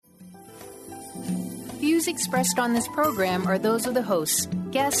Views expressed on this program are those of the hosts,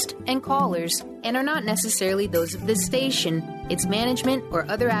 guests, and callers, and are not necessarily those of this station, its management, or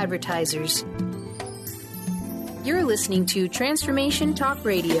other advertisers. You're listening to Transformation Talk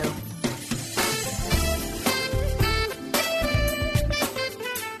Radio.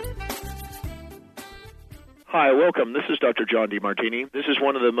 Hi, welcome. This is Dr. John DeMartini. This is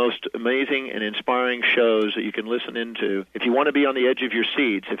one of the most amazing and inspiring shows that you can listen into. If you want to be on the edge of your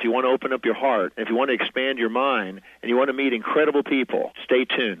seats, if you want to open up your heart, if you want to expand your mind, and you want to meet incredible people, stay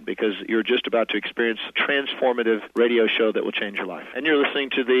tuned because you're just about to experience a transformative radio show that will change your life. And you're listening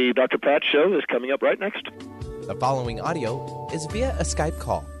to the Dr. Pat Show that's coming up right next. The following audio is via a Skype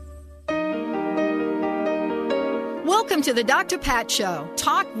call. Welcome to the Dr. Pat Show.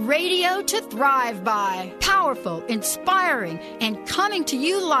 Talk radio to thrive by. Powerful, inspiring, and coming to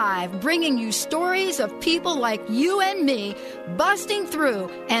you live, bringing you stories of people like you and me, busting through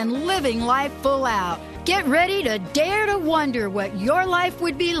and living life full out. Get ready to dare to wonder what your life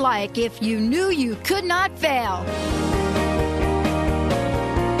would be like if you knew you could not fail.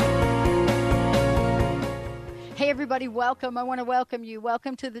 Hey, everybody, welcome. I want to welcome you.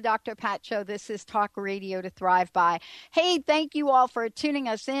 Welcome to the Dr. Pat Show. This is Talk Radio to Thrive By. Hey, thank you all for tuning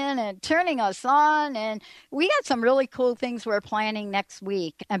us in and turning us on. And we got some really cool things we're planning next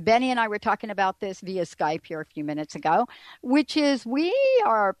week. And Benny and I were talking about this via Skype here a few minutes ago, which is we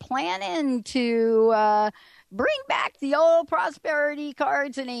are planning to bring back the old prosperity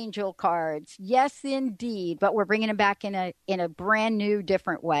cards and angel cards. Yes, indeed. But we're bringing them back in a brand new,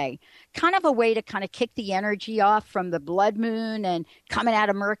 different way. Kind of a way to kind of kick the energy off from the blood moon and coming out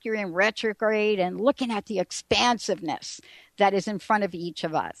of Mercury in retrograde and looking at the expansiveness that is in front of each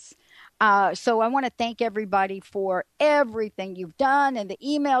of us. So I want to thank everybody for everything you've done and the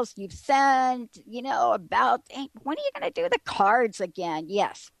emails you've sent, about, hey, when are you going to do the cards again?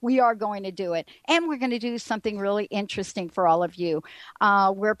 Yes, we are going to do it. And we're going to do something really interesting for all of you.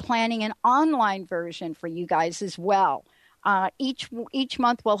 We're planning an online version for you guys as well. Each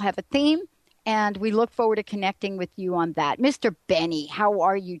month we'll have a theme, and we look forward to connecting with you on that. Mr. Benny, how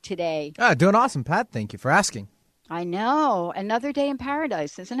are you today? Doing awesome, Pat. Thank you for asking. I know. Another day in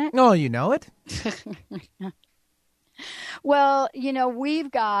paradise, isn't it? Oh, you know it. Well, we've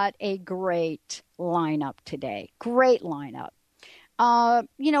got a great lineup today. Great lineup.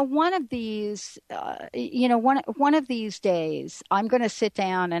 One of these, one of these days, I'm going to sit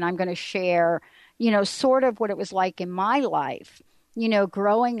down and I'm going to share, sort of what it was like in my life,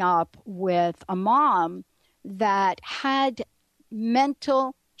 growing up with a mom that had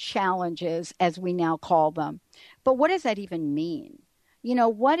mental challenges, as we now call them. But what does that even mean?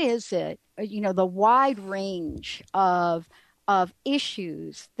 What is it? The wide range of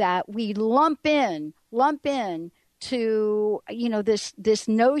issues that we lump in to, this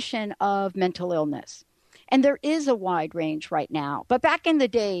notion of mental illness. And there is a wide range right now. But back in the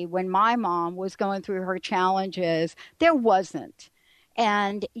day when my mom was going through her challenges, there wasn't.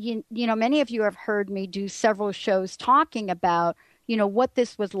 And, many of you have heard me do several shows talking about, what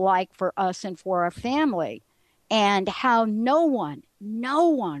this was like for us and for our family. And how no one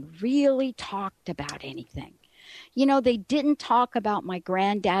really talked about anything. They didn't talk about my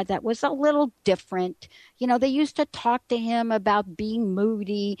granddad. That was a little different. They used to talk to him about being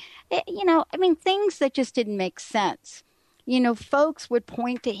moody. Things that just didn't make sense. Folks would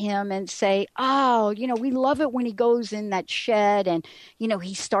point to him and say, oh, we love it when he goes in that shed and,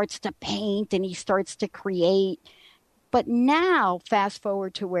 he starts to paint and he starts to create. But now, fast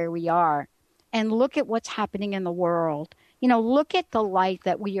forward to where we are. And look at what's happening in the world. Look at the light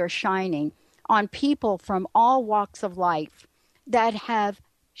that we are shining on people from all walks of life that have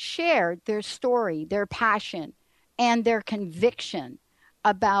shared their story, their passion, and their conviction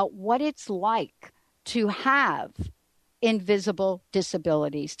about what it's like to have invisible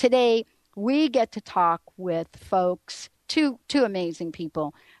disabilities. Today, we get to talk with folks, two amazing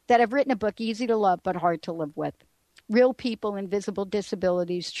people that have written a book, Easy to Love but Hard to Live With. Real people, invisible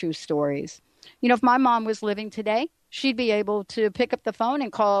disabilities, true stories. If my mom was living today, she'd be able to pick up the phone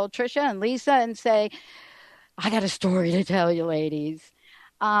and call Tricia and Lisa and say, I got a story to tell you, ladies.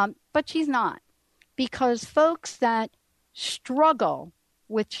 But she's not. Because folks that struggle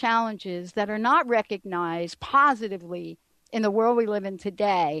with challenges that are not recognized positively in the world we live in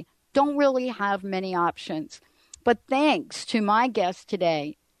today don't really have many options. But thanks to my guest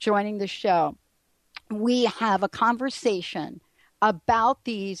today joining the show, we have a conversation about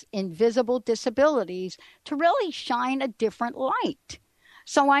these invisible disabilities to really shine a different light.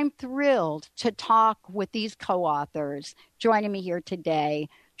 So I'm thrilled to talk with these co-authors joining me here today,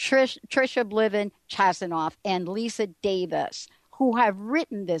 Tricia Bliven-Chasinoff and Lisa Davis, who have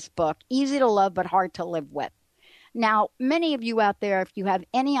written this book, Easy to Love but Hard to Live With. Now, many of you out there, if you have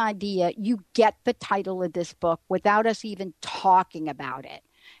any idea, you get the title of this book without us even talking about it.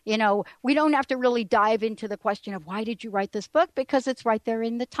 You know, we don't have to really dive into the question of why did you write this book, because it's right there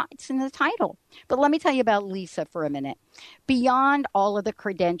in it's in the title. But let me tell you about Lisa for a minute. Beyond all of the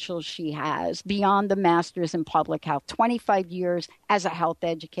credentials she has, beyond the master's in public health, 25 years as a health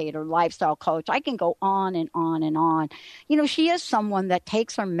educator, lifestyle coach, I can go on and on and on. You know, she is someone that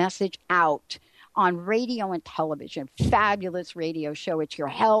takes her message out on radio and television, fabulous radio show, It's Your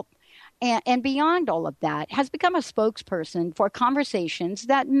Health. And beyond all of that, has become a spokesperson for conversations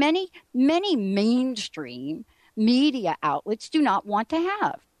that many mainstream media outlets do not want to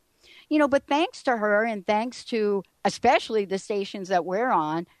have. You know, but thanks to her and thanks to especially the stations that we're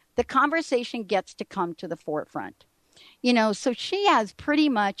on, the conversation gets to come to the forefront. You know, so she has pretty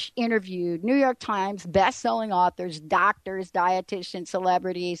much interviewed New York Times best-selling authors, doctors, dietitians,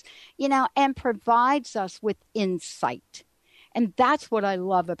 celebrities, you know, and provides us with insight. And that's what I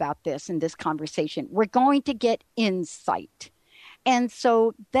love about this in this conversation. We're going to get insight. And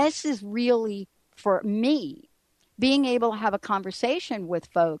so this is really, for me, being able to have a conversation with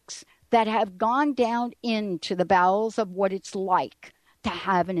folks that have gone down into the bowels of what it's like to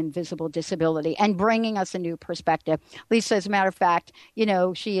have an invisible disability and bringing us a new perspective. Lisa, as a matter of fact, you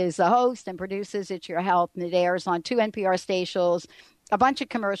know, she is the host and produces It's Your Health, and it airs on 2 NPR stations, a bunch of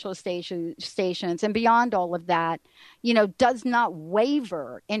commercial stations, and beyond all of that, you know, does not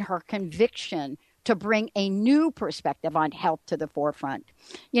waver in her conviction to bring a new perspective on health to the forefront.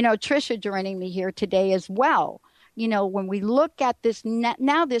 You know, Tricia joining me here today as well. You know, when we look at this,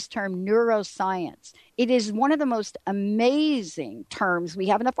 now this term neuroscience, it is one of the most amazing terms we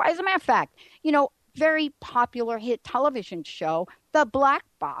have in the, as a matter of fact, you know, very popular hit television show, The Black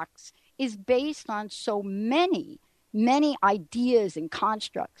Box, is based on so many ideas and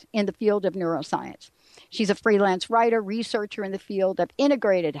constructs in the field of neuroscience. She's a freelance writer, researcher in the field of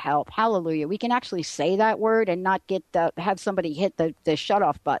integrated health. Hallelujah. We can actually say that word and not have somebody hit the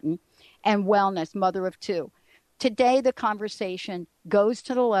shutoff button. And wellness, mother of 2. Today, the conversation goes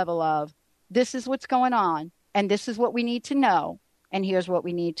to the level of this is what's going on, and this is what we need to know, and here's what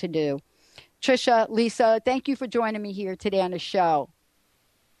we need to do. Tricia, Lisa, thank you for joining me here today on the show.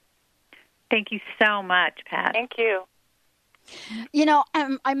 Thank you so much, Pat. Thank you. You know,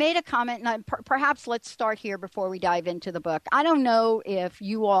 I made a comment, and perhaps let's start here before we dive into the book. I don't know if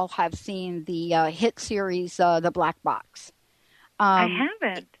you all have seen the hit series, The Black Box. I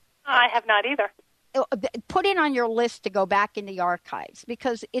haven't. I have not either. Put it on your list to go back in the archives,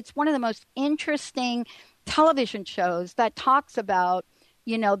 because it's one of the most interesting television shows that talks about,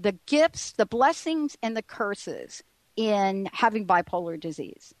 you know, the gifts, the blessings, and the curses in having bipolar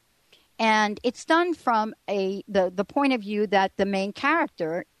disease. And it's done from the point of view that the main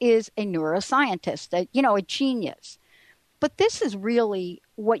character is a neuroscientist, a genius. But this is really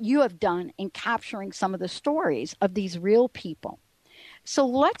what you have done in capturing some of the stories of these real people. So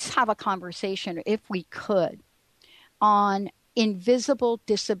let's have a conversation, if we could, on invisible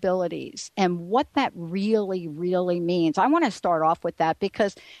disabilities and what that really, really means. I want to start off with that,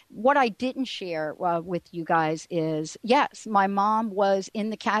 because what I didn't share with you guys is, yes, my mom was in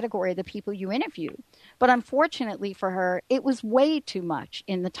the category of the people you interviewed, but unfortunately for her, it was way too much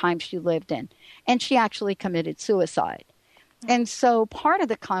in the time she lived in, and she actually committed suicide. And so part of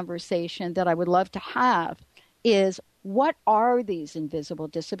the conversation that I would love to have is, what are these invisible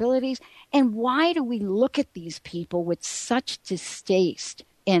disabilities, and why do we look at these people with such distaste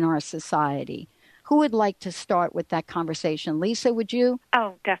in our society? Who would like to start with that conversation? Lisa, would you?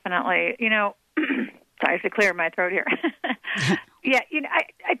 Oh, definitely. You know, sorry, I have to clear my throat here. Yeah, you know,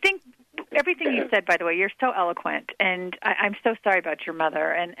 I think everything you said, by the way, you're so eloquent, and I'm so sorry about your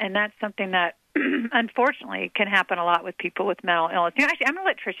mother, and that's something that unfortunately can happen a lot with people with mental illness. You know, actually, I'm going to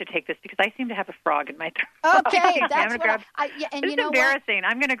let Tricia take this, because I seem to have a frog in my throat. Okay, that's what and it's you know embarrassing. What?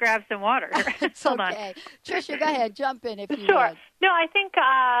 I'm going to grab some water. Hold on. Tricia, go ahead. Jump in if you Sure. would. No, I think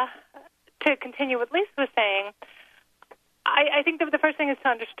to continue what Lisa was saying, I think that the first thing is to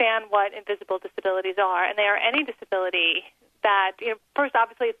understand what invisible disabilities are, and they are any disability that, you know, first,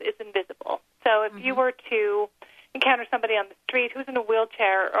 obviously, it's invisible. So if you were to encounter somebody on the street who's in a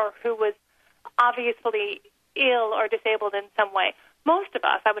wheelchair or who was obviously ill or disabled in some way, most of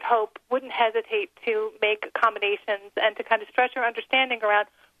us, I would hope, wouldn't hesitate to make accommodations and to kind of stretch our understanding around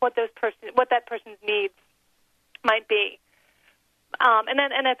what that person's needs might be.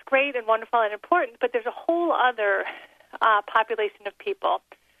 And that's great and wonderful and important, but there's a whole other population of people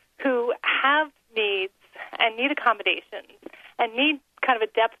who have needs and need accommodations and need kind of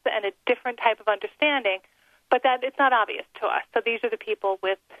a depth and a different type of understanding but that it's not obvious to us. So these are the people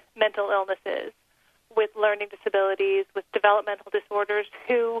with mental illnesses, with learning disabilities, with developmental disorders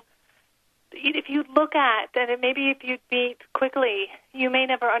who, if you look at, and maybe if you meet quickly, you may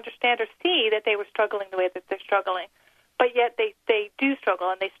never understand or see that they were struggling the way that they're struggling. But yet they do struggle,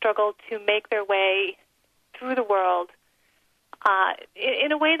 and they struggle to make their way through the world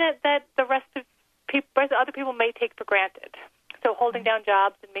in a way that the rest of other people may take for granted. So holding down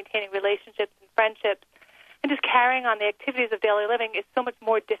jobs and maintaining relationships and friendships and just carrying on the activities of daily living is so much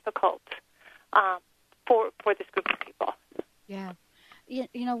more difficult for this group of people. Yeah. You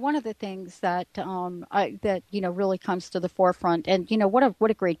know, one of the things that really comes to the forefront, and what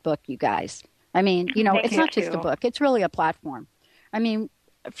a great book, you guys. I mean, it's not just a book; it's really a platform. I mean,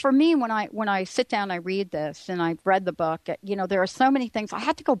 for me, when I sit down, I read this, and I've read the book. There are so many things I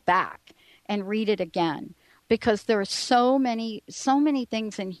had to go back and read it again because there are so many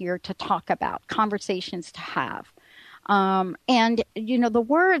things in here to talk about, conversations to have. And the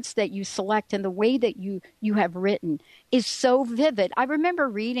words that you select and the way that you have written is so vivid. I remember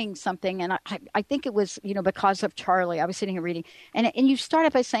reading something, and I think it was, because of Charlie. I was sitting here reading, and you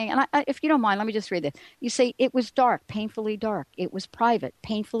started by saying, and if you don't mind, let me just read this. You say, it was dark, painfully dark. It was private,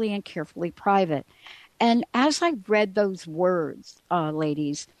 painfully and carefully private. And as I read those words,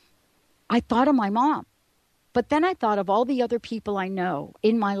 ladies, I thought of my mom. But then I thought of all the other people I know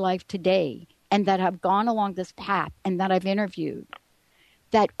in my life today and that have gone along this path and that I've interviewed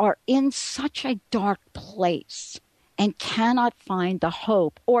that are in such a dark place and cannot find the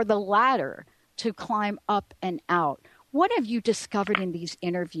hope or the ladder to climb up and out. What have you discovered in these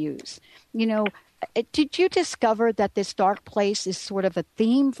interviews? Did you discover that this dark place is sort of a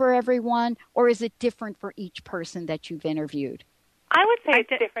theme for everyone, or is it different for each person that you've interviewed? I would say it's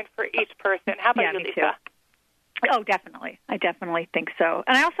different for each person. How about you, Lisa? Too. Oh, definitely. I definitely think so.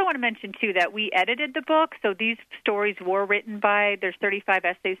 And I also want to mention, too, that we edited the book. So these stories were written there's 35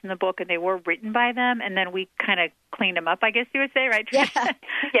 essays in the book, and they were written by them. And then we kind of cleaned them up, I guess you would say, right? Yeah.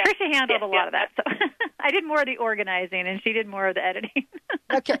 Tricia handled a lot of that. So I did more of the organizing, and she did more of the editing.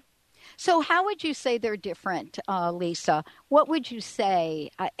 Okay. So how would you say they're different, Lisa? What would you say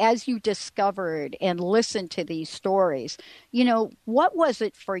as you discovered and listened to these stories? What was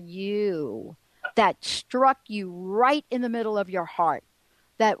it for you that struck you right in the middle of your heart,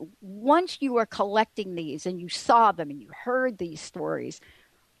 that once you were collecting these and you saw them and you heard these stories,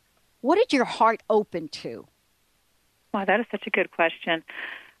 what did your heart open to? Wow, that is such a good question.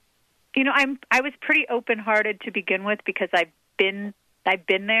 I was pretty open-hearted to begin with because I've been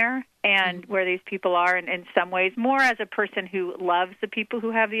there and where these people are, and in some ways more as a person who loves the people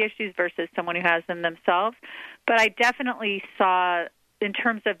who have the issues versus someone who has them themselves. But I definitely saw, in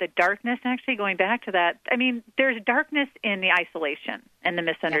terms of the darkness, actually going back to that, I mean, there's darkness in the isolation and the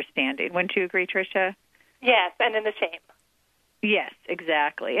misunderstanding. Wouldn't you agree, Tricia? Yes, and in the shame. Yes,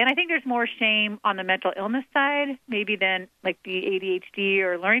 exactly. And I think there's more shame on the mental illness side, maybe than like the ADHD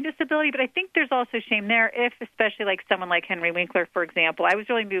or learning disability, but I think there's also shame there if, especially like someone like Henry Winkler, for example. I was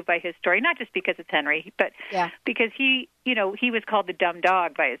really moved by his story, not just because it's Henry, but because he was called the dumb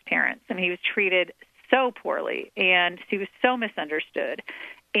dog by his parents, and he was treated so poorly, and he was so misunderstood.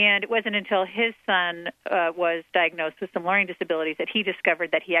 And it wasn't until his son was diagnosed with some learning disabilities that he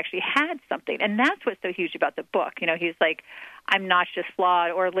discovered that he actually had something. And that's what's so huge about the book. He's like, I'm not just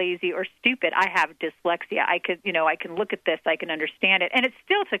flawed or lazy or stupid. I have dyslexia. I can look at this. I can understand it. And it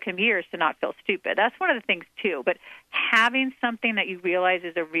still took him years to not feel stupid. That's one of the things, too. But having something that you realize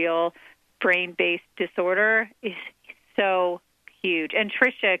is a real brain-based disorder is so huge. And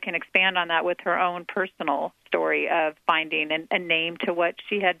Tricia can expand on that with her own personal story of finding a name to what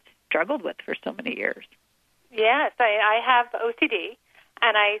she had struggled with for so many years. Yes, I have OCD,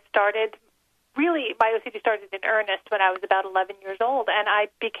 and my OCD started in earnest when I was about 11 years old, and I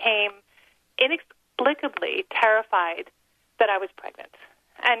became inexplicably terrified that I was pregnant.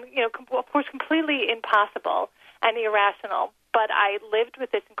 And, of course, completely impossible and irrational, but I lived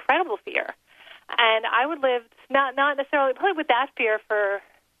with this incredible fear. And I would live not necessarily, probably with that fear for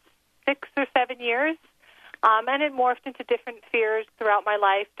 6 or 7 years. And it morphed into different fears throughout my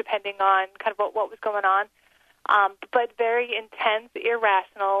life, depending on kind of what was going on. But very intense,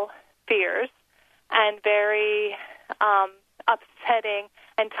 irrational fears and very upsetting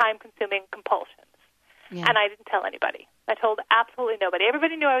and time-consuming compulsions. Yeah. And I didn't tell anybody. I told absolutely nobody.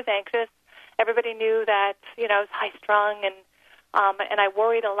 Everybody knew I was anxious. Everybody knew that, I was high-strung and I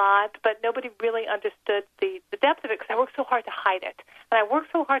worried a lot, but nobody really understood the depth of it because I worked so hard to hide it. And I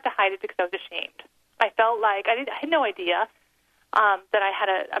worked so hard to hide it because I was ashamed. I felt like I had no idea that I had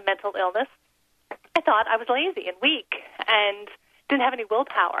a mental illness. I thought I was lazy and weak and didn't have any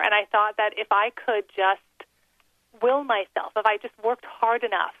willpower. And I thought that if I could just will myself, if I just worked hard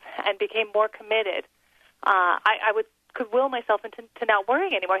enough and became more committed, I could will myself into not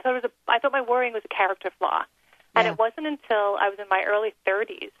worrying anymore. I thought my worrying was a character flaw. And it wasn't until I was in my early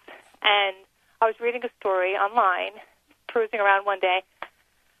 30s, and I was reading a story online, cruising around one day,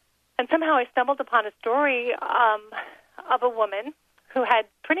 and somehow I stumbled upon a story of a woman who had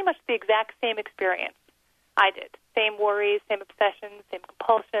pretty much the exact same experience I did. Same worries, same obsessions, same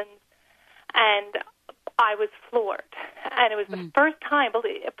compulsions, and I was floored. And it was the first time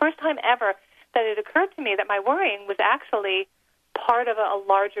ever that it occurred to me that my worrying was actually part of a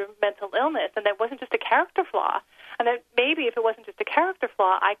larger mental illness, and that wasn't just a character flaw. And that maybe if it wasn't just a character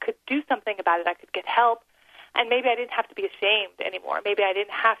flaw, I could do something about it. I could get help, and maybe I didn't have to be ashamed anymore. Maybe I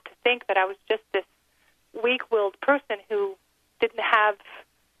didn't have to think that I was just this weak-willed person who didn't have,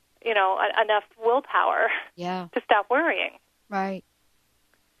 enough willpower to stop worrying. Right.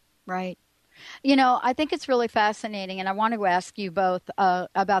 I think it's really fascinating, and I want to ask you both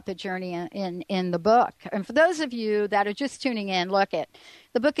about the journey in the book. And for those of you that are just tuning in,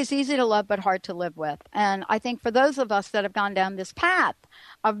 the book is easy to love but hard to live with. And I think for those of us that have gone down this path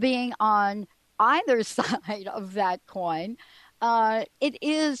of being on either side of that coin, it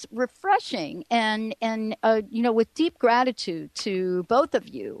is refreshing and with deep gratitude to both of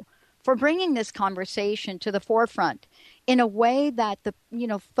you for bringing this conversation to the forefront in a way that the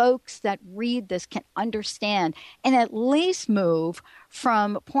folks that read this can understand and at least move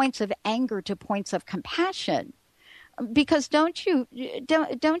from points of anger to points of compassion. Because don't you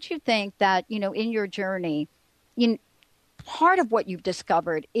think that in your journey, part of what you've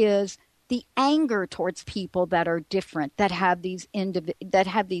discovered is the anger towards people that are different, that have these invisible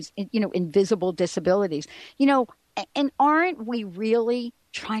disabilities, and aren't we really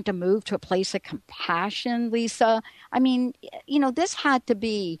trying to move to a place of compassion, Lisa? I mean, this had to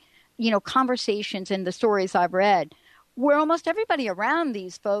be, conversations in the stories I've read where almost everybody around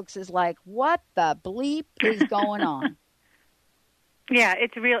these folks is like, what the bleep is going on? Yeah,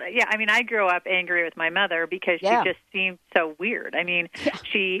 it's real. Yeah, I mean, I grew up angry with my mother because she just seemed so weird. I mean,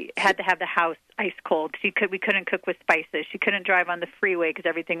 she had to have the house ice cold. We couldn't cook with spices. She couldn't drive on the freeway because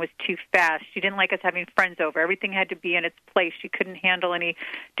everything was too fast. She didn't like us having friends over. Everything had to be in its place. She couldn't handle any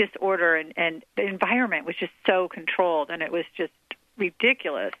disorder, and the environment was just so controlled, and it was just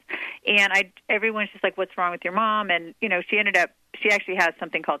ridiculous. And everyone's just like, what's wrong with your mom? And, she actually has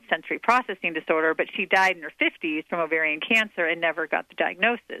something called sensory processing disorder, but she died in her 50s from ovarian cancer and never got the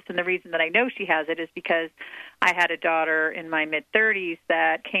diagnosis. And the reason that I know she has it is because I had a daughter in my mid-30s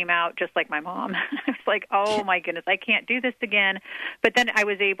that came out just like my mom. I was like, oh, my goodness, I can't do this again. But then I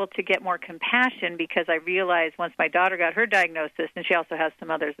was able to get more compassion because I realized once my daughter got her diagnosis, and she also has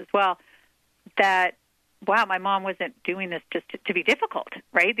some others as well, that wow, my mom wasn't doing this just to be difficult,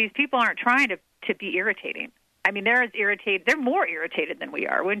 right? These people aren't trying to be irritating. I mean, they're more irritated than we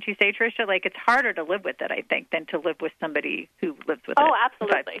are. Wouldn't you say, Tricia? Like, it's harder to live with it, I think, than to live with somebody who lives with it. Oh,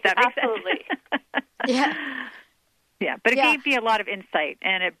 absolutely. Does that make sense? Yeah. Yeah, but it gave me a lot of insight,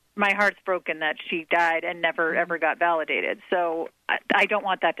 and my heart's broken that she died and never, ever got validated. So I don't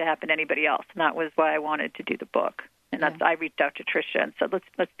want that to happen to anybody else, and that was why I wanted to do the book. And I reached out to Tricia and said,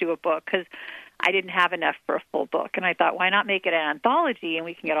 let's do a book, because I didn't have enough for a full book. And I thought, why not make it an anthology, and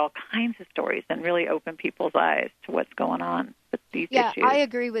we can get all kinds of stories and really open people's eyes to what's going on with these issues. Yeah, I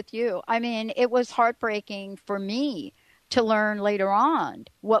agree with you. I mean, it was heartbreaking for me to learn later on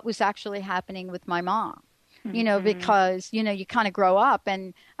what was actually happening with my mom. Because, you kind of grow up,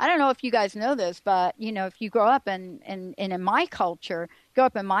 and I don't know if you guys know this, but, if you grow up in my culture, you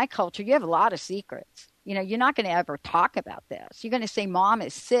have a lot of secrets. You're not going to ever talk about this. You're going to say mom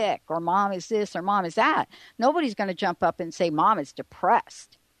is sick, or mom is this, or mom is that. Nobody's going to jump up and say mom is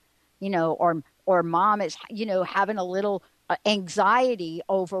depressed, or mom is, having a little anxiety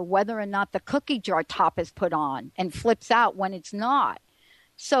over whether or not the cookie jar top is put on and flips out when it's not.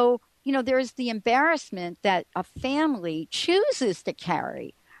 So, there's the embarrassment that a family chooses to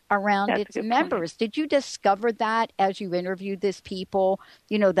carry around its members. Did you discover that as you interviewed these people,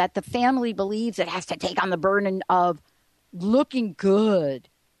 that the family believes it has to take on the burden of looking good,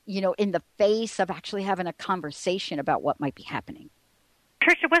 in the face of actually having a conversation about what might be happening?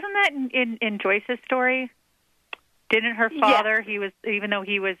 Tricia, wasn't that in Joyce's story? Didn't her father, he was, even though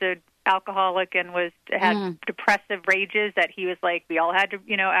he was an alcoholic and had depressive rages, that he was like, we all had to,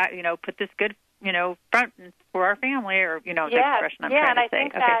 put this good, front for our family, or, the expression I'm trying to say.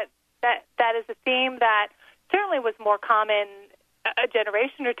 And I think that is a theme that certainly was more common a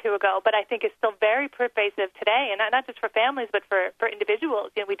generation or two ago, but I think is still very pervasive today, and not just for families, but for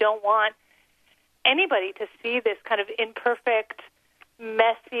individuals. We don't want anybody to see this kind of imperfect,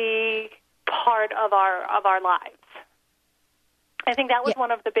 messy part of our lives. I think that was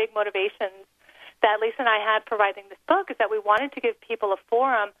one of the big motivations that Lisa and I had for writing this book, is that we wanted to give people a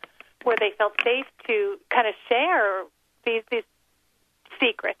forum where they felt safe to kind of share these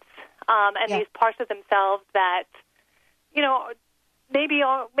secrets and these parts of themselves that, you know, maybe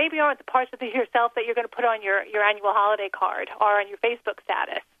aren't the parts of yourself that you're going to put on your annual holiday card or on your Facebook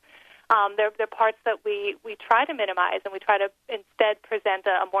status. They're parts that we try to minimize, and we try to instead present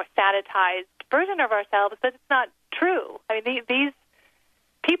a more sanitized version of ourselves, but it's not true. I mean, these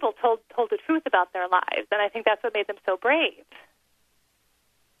people told the truth about their lives, and I think that's what made them so brave.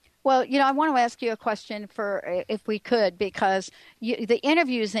 Well, you know, I want to ask you a question, if we could, because the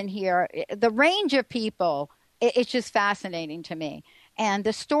interviews in here, the range of people, it's just fascinating to me. And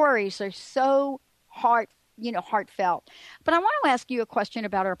the stories are so heartfelt. But I want to ask you a question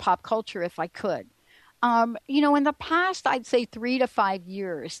about our pop culture, if I could. You know, in the past, I'd say 3 to 5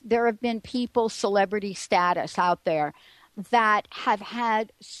 years, there have been people, celebrity status out there, that have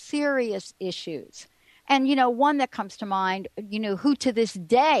had serious issues. And, you know, one that comes to mind, you know, who to this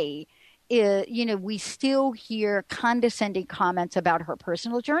day, you know, we still hear condescending comments about her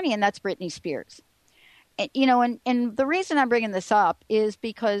personal journey, and that's Britney Spears. And, you know, and the reason I'm bringing this up is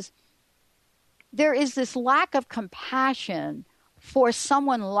because there is this lack of compassion for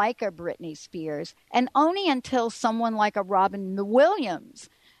someone like a Britney Spears, and only until someone like a Robin Williams,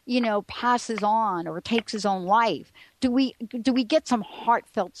 you know, passes on or takes his own life, do we get some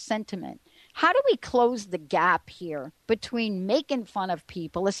heartfelt sentiment. How do we close the gap here between making fun of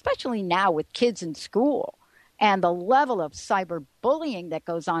people, especially now with kids in school, and the level of cyberbullying that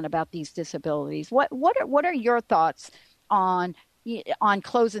goes on about these disabilities? What are your thoughts on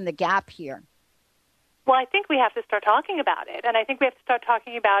closing the gap here? Well, I think we have to start talking about it, and I think we have to start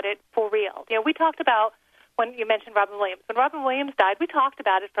talking about it for real. You know, we talked about, when you mentioned Robin Williams. When Robin Williams died, we talked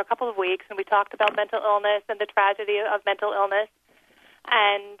about it for a couple of weeks, and we talked about mental illness and the tragedy of mental illness,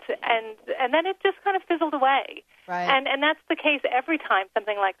 and then it just kind of fizzled away. Right. And that's the case every time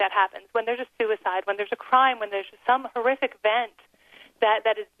something like that happens, when there's a suicide, when there's a crime, when there's some horrific event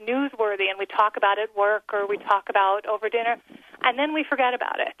that is newsworthy, and we talk about it at work or we talk about over dinner, and then we forget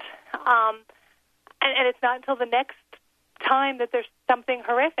about it. And it's not until the next time that there's something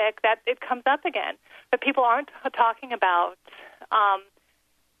horrific that it comes up again. But people aren't talking about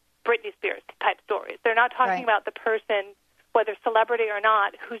Britney Spears type stories. They're not talking about the person, whether celebrity or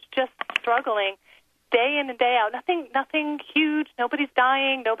not, who's just struggling day in and day out. Nothing huge. Nobody's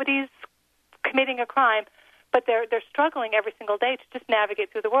dying. Nobody's committing a crime. But they're struggling every single day to just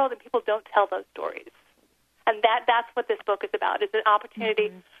navigate through the world, and people don't tell those stories. And that's what this book is about, is an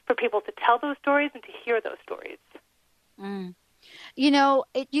opportunity for people to tell those stories and to hear those stories. Mm. You know,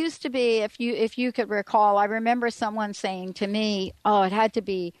 it used to be, if you could recall, I remember someone saying to me, it had to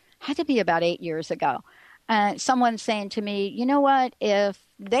be about 8 years ago. Someone saying to me, you know what, if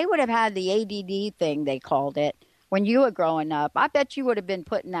they would have had the ADD thing, they called it, when you were growing up, I bet you would have been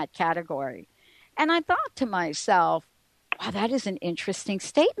put in that category. And I thought to myself, wow, that is an interesting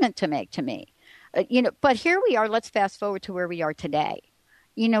statement to make to me. You know, but here we are. Let's fast forward to where we are today.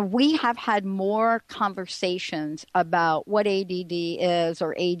 You know, we have had more conversations about what ADD is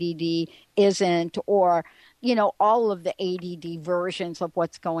or ADD isn't, or, you know, all of the ADD versions of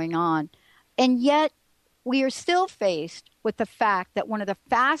what's going on. And yet we are still faced with the fact that one of the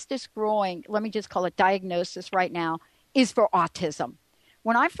fastest growing, let me just call it diagnosis right now, is for autism.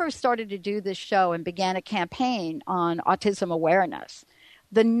 When I first started to do this show and began a campaign on autism awareness,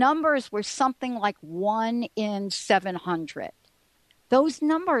 the numbers were something like 1 in 700. Those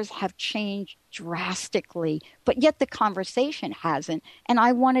numbers have changed drastically, but yet the conversation hasn't. And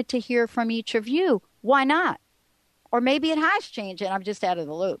I wanted to hear from each of you, why not? Or maybe it has changed and I'm just out of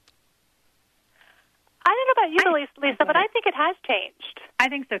the loop. I don't know about you, Lisa, but I think it has changed. I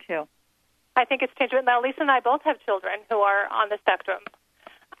think so, too. I think it's changed. Now, Lisa and I both have children who are on the spectrum.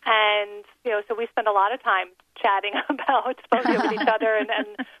 And, you know, so we spend a lot of time chatting about with each other and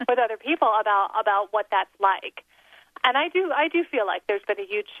with other people about what that's like. And I do feel like there's been a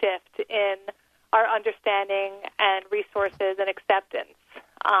huge shift in our understanding and resources and acceptance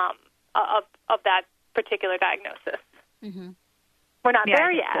of that particular diagnosis. Mm-hmm. We're not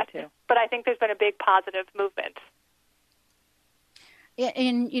there yet, so but I think there's been a big positive movement.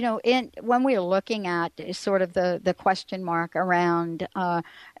 And, you know, when we're looking at sort of the question mark around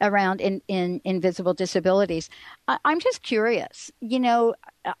invisible disabilities, I'm just curious, you know,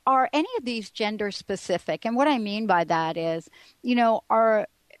 are any of these gender specific? And what I mean by that is, you know, are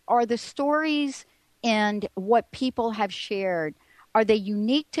the stories and what people have shared, are they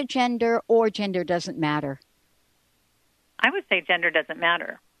unique to gender or gender doesn't matter? I would say gender doesn't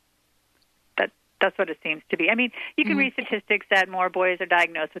matter. That's what it seems to be. I mean, you can read statistics that more boys are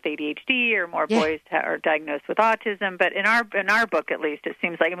diagnosed with ADHD or more boys are diagnosed with autism. But in our book, at least, it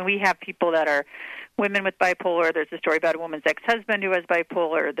seems like, I mean, we have people that are women with bipolar. There's a story about a woman's ex-husband who has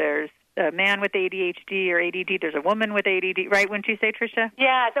bipolar. There's a man with ADHD or ADD. There's a woman with ADD, right? Wouldn't you say, Tricia?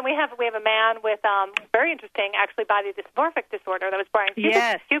 Yes, and we have a man with very interesting, actually, body dysmorphic disorder. That was Brian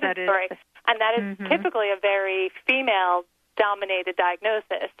Cuban's story, and that is typically a very female-dominated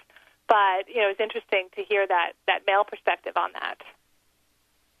diagnosis. But, it's interesting to hear that male perspective on that.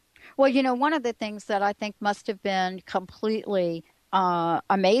 Well, one of the things that I think must have been completely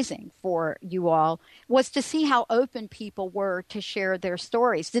amazing for you all was to see how open people were to share their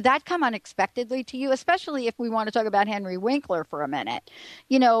stories. Did that come unexpectedly to you, especially if we want to talk about Henry Winkler for a minute?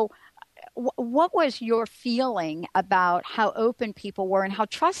 What was your feeling about how open people were and how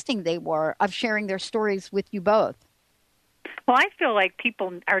trusting they were of sharing their stories with you both? Well, I feel like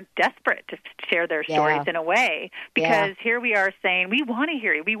people are desperate to share their stories in a way, because here we are saying, we want to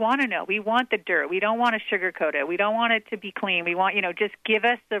hear you. We want to know. We want the dirt. We don't want to sugarcoat it. We don't want it to be clean. We want, just give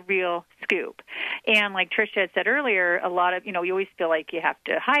us the real scoop. And like Tricia had said earlier, a lot of, you always feel like you have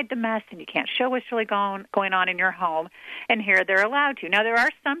to hide the mess and you can't show what's really going on in your home. And here they're allowed to. Now, there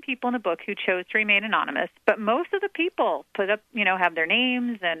are some people in the book who chose to remain anonymous, but most of the people put up, have their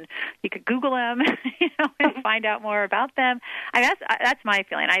names, and you could Google them, and find out more about them. That's my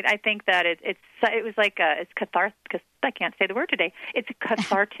feeling. I think that it was like it's cathartic. I can't say the word today. It's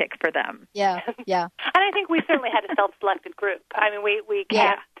cathartic for them. Yeah. And I think we certainly had a self-selected group. I mean, we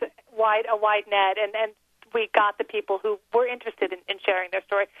cast a wide net, and we got the people who were interested in sharing their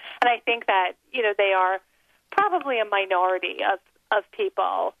story. And I think that they are probably a minority of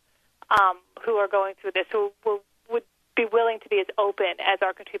people who are going through this, who would be willing to be as open as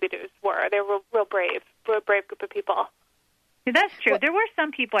our contributors were. They were real brave. We're a brave group of people. That's true. There were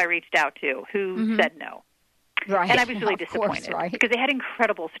some people I reached out to who said no. Right. And I was really disappointed because they had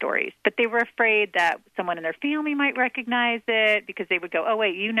incredible stories, but they were afraid that someone in their family might recognize it because they would go, oh,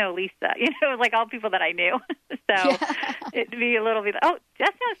 wait, Lisa, like all people that I knew. So it'd be a little bit, oh, that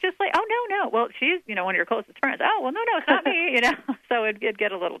sounds just like, oh, no. Well, she's, one of your closest friends. Oh, well, no, it's not me, So it'd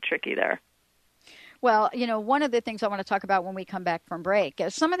get a little tricky there. Well, one of the things I want to talk about when we come back from break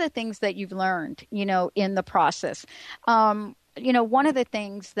is some of the things that you've learned, in the process. One of the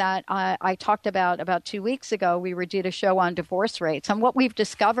things that I talked about 2 weeks ago, we did a show on divorce rates. And what we've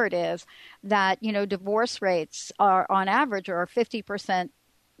discovered is that, divorce rates are on average are 50%.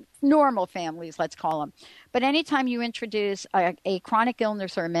 Normal families, let's call them. But anytime you introduce a chronic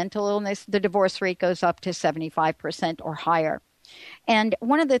illness or a mental illness, the divorce rate goes up to 75% or higher. And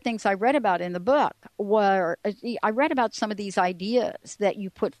one of the things I read about in the book I read about some of these ideas that you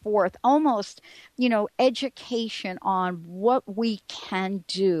put forth, almost, education on what we can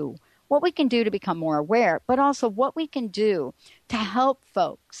do to become more aware, but also what we can do to help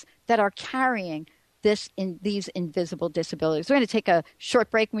folks that are carrying these invisible disabilities. We're going to take a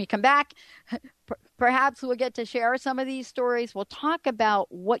short break. When we come back, perhaps we'll get to share some of these stories. We'll talk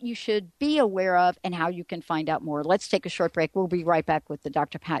about what you should be aware of and how you can find out more. Let's take a short break. We'll be right back with the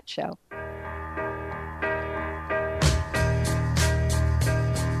Dr. Pat Show.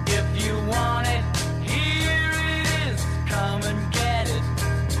 If you want it, here it is. Come and get it.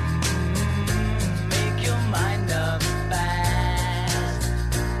 Make your mind up fast.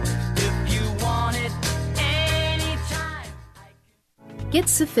 If you want it anytime. Get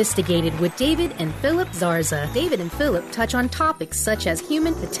sophisticated with David and Philip Zarza. David and Philip touch on topics such as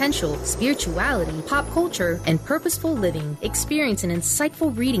human potential, spirituality, pop culture, and purposeful living. Experience an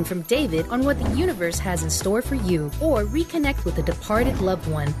insightful reading from David on what the universe has in store for you, or reconnect with a departed loved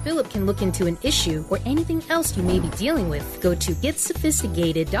one. Philip can look into an issue or anything else you may be dealing with. Go to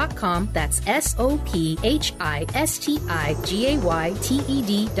getsophisticated.com. That's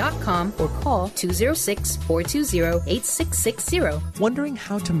SOPHISTIGAYTED.com or call 206-420-8660. Wondering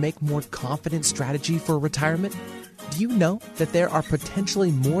how to make more confident strategy for retirement? Do you know that there are potentially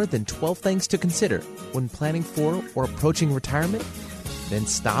more than 12 things to consider when planning for or approaching retirement? Then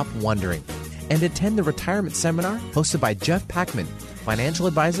stop wondering and attend the retirement seminar hosted by Jeff Packman, financial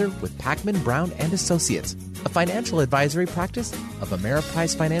advisor with Packman, Brown & Associates, a financial advisory practice of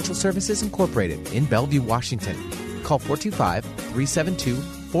Ameriprise Financial Services Incorporated in Bellevue, Washington. Call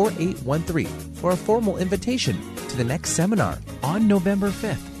 425-372-4813 for a formal invitation to the next seminar on November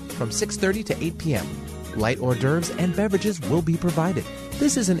 5th from 6:30 to 8 p.m. Light hors d'oeuvres and beverages will be provided.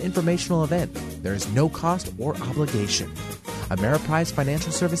 This is an informational event. There is no cost or obligation. Ameriprise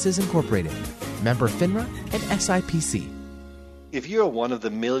Financial Services Incorporated, member FINRA and SIPC. If you're one of the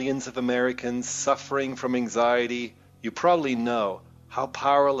millions of Americans suffering from anxiety, you probably know how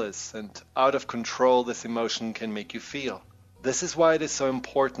powerless and out of control this emotion can make you feel. This is why it is so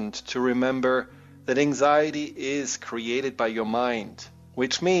important to remember that anxiety is created by your mind,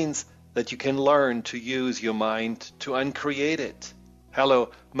 which means that you can learn to use your mind to uncreate it.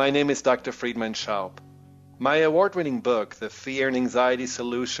 Hello, my name is Dr. Friedman-Schaub. My award-winning book, The Fear and Anxiety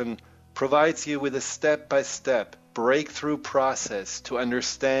Solution, provides you with a step-by-step breakthrough process to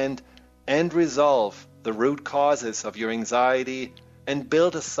understand and resolve the root causes of your anxiety and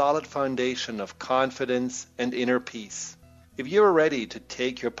build a solid foundation of confidence and inner peace. If you are ready to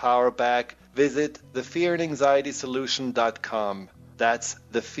take your power back, visit thefearandanxietysolution.com. That's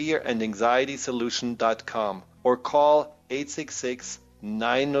thefearandanxietysolution.com, or call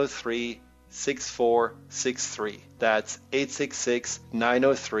 866-903-6463. That's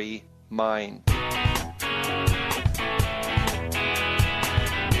 866-903-MIND.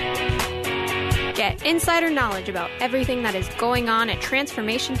 Get insider knowledge about everything that is going on at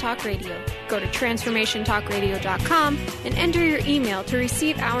Transformation Talk Radio. Go to transformationtalkradio.com and enter your email to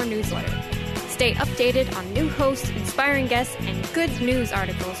receive our newsletter. Stay updated on new hosts, inspiring guests, and good news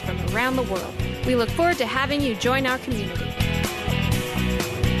articles from around the world. We look forward to having you join our community.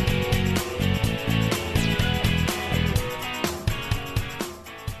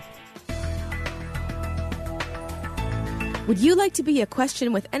 Would you like to be a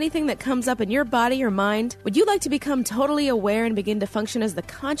question with anything that comes up in your body or mind? Would you like to become totally aware and begin to function as the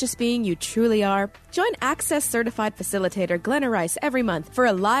conscious being you truly are? Join Access Certified Facilitator Glenna Rice every month for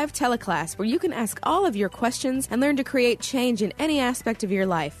a live teleclass where you can ask all of your questions and learn to create change in any aspect of your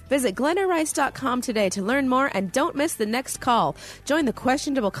life. Visit glennarice.com today to learn more and don't miss the next call. Join the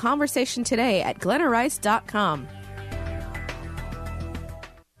questionable conversation today at glennarice.com.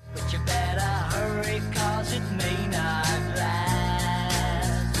 But you better hurry, 'cause it may not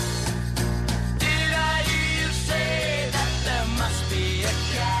last. Did I hear you say that there must be a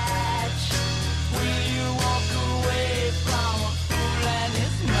catch? Will you walk away from a fool and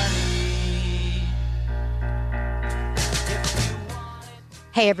his money?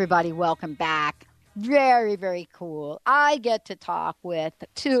 Hey, everybody, welcome back. Very, very cool. I get to talk with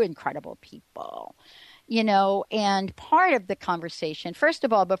two incredible people, and part of the conversation, first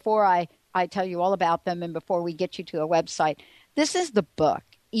of all, before I tell you all about them and before we get you to a website, this is the book,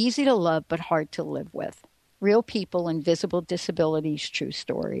 Easy to Love But Hard to Live With, Real People, Invisible Disabilities, True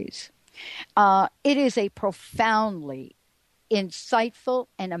Stories. It is a profoundly insightful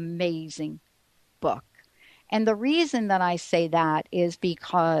and amazing book. And the reason that I say that is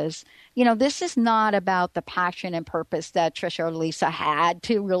because, this is not about the passion and purpose that Tricia or Lisa had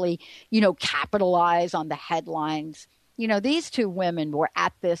to really, capitalize on the headlines. These two women were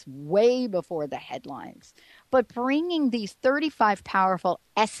at this way before the headlines. But bringing these 35 powerful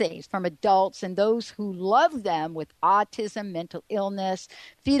essays from adults and those who love them with autism, mental illness,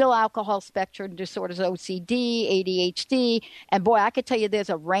 fetal alcohol spectrum disorders, OCD, ADHD, and boy, I could tell you there's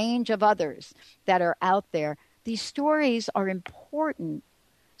a range of others that are out there. These stories are important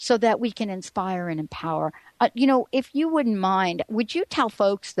so that we can inspire and empower. If you wouldn't mind, would you tell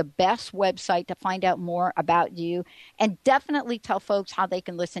folks the best website to find out more about you, and definitely tell folks how they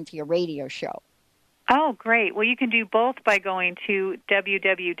can listen to your radio show? Oh, great. Well, you can do both by going to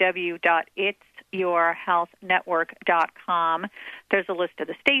www.itsyourhealthnetwork.com. There's a list of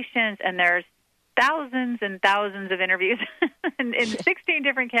the stations, and there's thousands and thousands of interviews in 16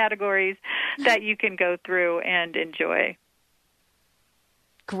 different categories that you can go through and enjoy.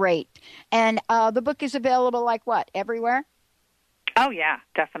 Great. And the book is available everywhere? Oh, yeah,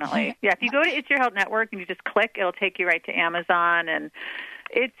 definitely. Yeah, if you go to It's Your Health Network and you just click, it'll take you right to Amazon, and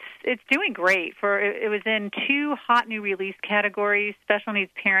it's doing great. It was in 2 hot new release categories, special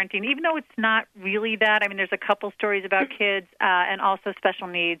needs parenting, even though it's not really that. I mean, there's a couple stories about kids and also special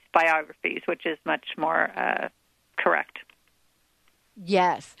needs biographies, which is much more correct.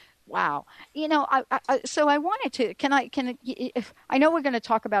 Yes. Wow. So I wanted to, I know we're going to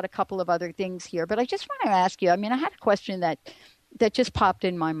talk about a couple of other things here, but I just want to ask you, I had a question that just popped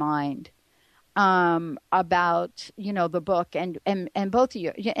in my mind about, the book and both of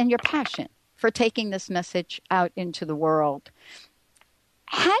you and your passion for taking this message out into the world.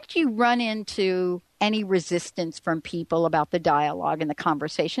 Had you run into any resistance from people about the dialogue and the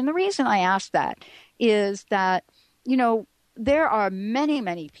conversation? The reason I ask that is that, there are many,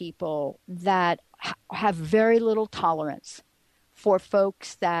 many people that have very little tolerance for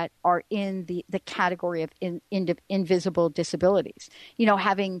folks that are in the category of invisible disabilities.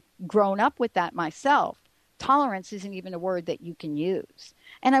 Having grown up with that myself, tolerance isn't even a word that you can use.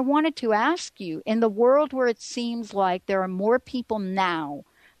 And I wanted to ask you, in the world where it seems like there are more people now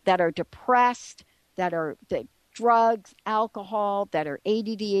that are depressed, that drugs, alcohol, that are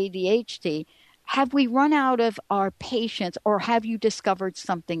ADD, ADHD, have we run out of our patience, or have you discovered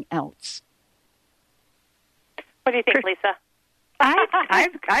something else? What do you think, Lisa?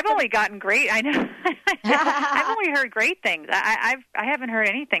 I've only gotten great. I know. I've only heard great things. I haven't heard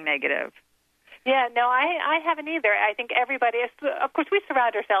anything negative. Yeah, no, I haven't either. I think everybody, of course, we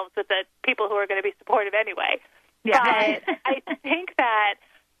surround ourselves with the people who are going to be supportive anyway. Yeah. But I think that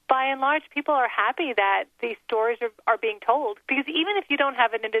by and large, people are happy that these stories are being told, because even if you don't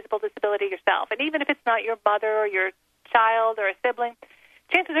have an invisible disability yourself, and even if it's not your mother or your child or a sibling,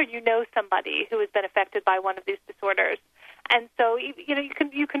 chances are you know somebody who has been affected by one of these disorders, and so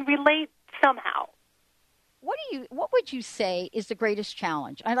you can relate somehow. What would you say is the greatest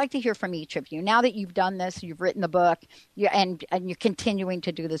challenge? I'd like to hear from each of you. Now that you've done this, you've written the book, and you're continuing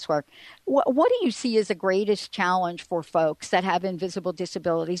to do this work, what do you see as the greatest challenge for folks that have invisible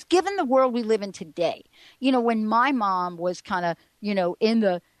disabilities, given the world we live in today? When my mom was kind of, in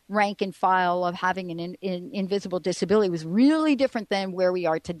the rank and file of having an invisible disability, was really different than where we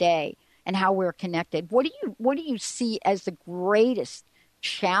are today and how we're connected. What do you see as the greatest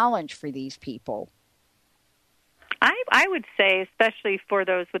challenge for these people? I would say, especially for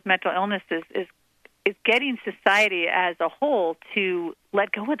those with mental illnesses, is getting society as a whole to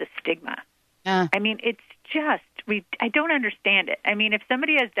let go of the stigma. I mean, it's just, I don't understand it. I mean, if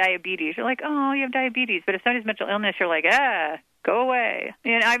somebody has diabetes, you're like, oh, you have diabetes. But if somebody has mental illness, you're like, go away.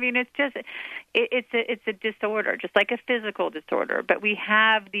 I mean, it's just, it's a disorder, just like a physical disorder. But we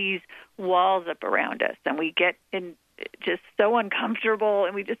have these walls up around us, and we get in just so uncomfortable,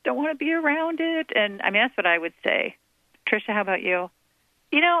 and we just don't want to be around it. And I mean, that's what I would say. Tricia, how about you?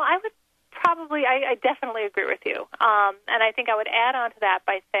 I would probably, I definitely agree with you. And I think I would add on to that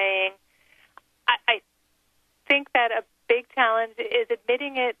by saying, I think that a big challenge is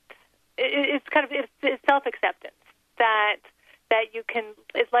admitting it. It's kind of it's self-acceptance that you can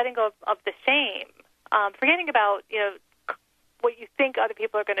is letting go of the shame, forgetting about what you think other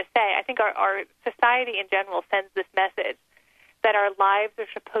people are going to say. I think our society in general sends this message that our lives are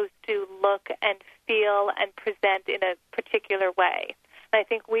supposed to look and feel and present in a particular way. And I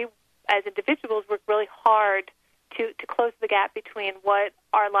think we, as individuals, work really hard to close the gap between what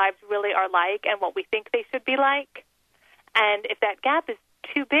our lives really are like and what we think they should be like. And if that gap is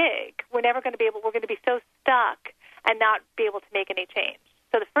too big, we're going to be so stuck and not be able to make any change.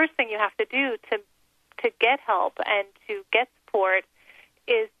 So the first thing you have to do to get help and to get support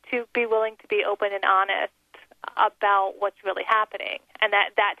is to be willing to be open and honest about what's really happening, and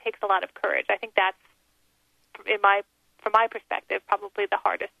that takes a lot of courage. I think that's, from my perspective, probably the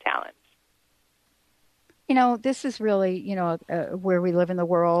hardest challenge. This is really, where we live in the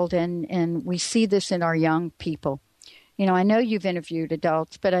world, and we see this in our young people. I know you've interviewed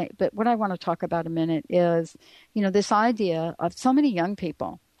adults, but what I want to talk about a minute is, this idea of so many young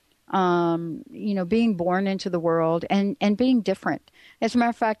people, being born into the world and being different. As a matter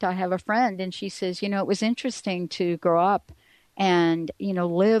of fact, I have a friend, and she says, it was interesting to grow up and,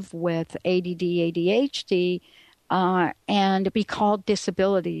 live with ADD, ADHD, and be called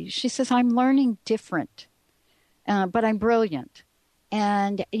disabilities. She says, I'm learning different, but I'm brilliant.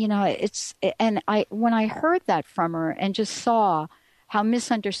 And, when I heard that from her and just saw how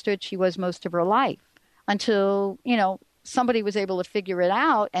misunderstood she was most of her life until, somebody was able to figure it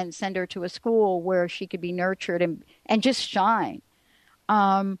out and send her to a school where she could be nurtured and just shine.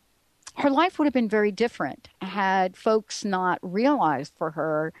 Her life would have been very different had folks not realized for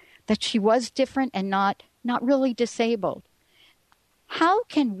her that she was different and not really disabled. How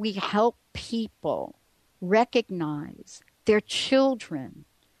can we help people recognize their children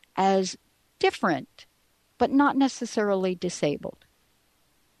as different, but not necessarily disabled?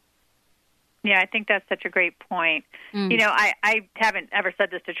 Yeah, I think that's such a great point. I haven't ever said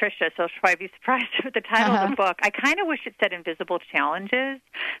this to Tricia, so she'll probably be surprised with the title of the book. I kind of wish it said Invisible Challenges,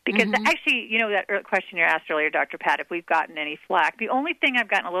 because actually, that question you asked earlier, Dr. Pat, if we've gotten any flack. The only thing I've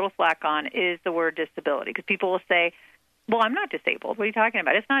gotten a little flack on is the word disability, because people will say, well, I'm not disabled. What are you talking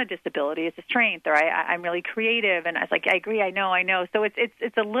about? It's not a disability. It's a strength. Or I'm really creative. And I was like, I agree. I know. So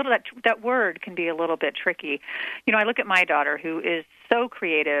it's a little, that word can be a little bit tricky. I look at my daughter, who is so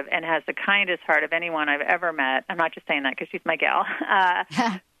creative and has the kindest heart of anyone I've ever met. I'm not just saying that because she's my gal.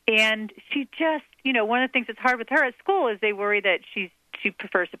 And she just, one of the things that's hard with her at school is they worry that she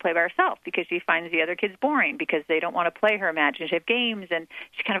prefers to play by herself because she finds the other kids boring because they don't want to play her imaginative games, and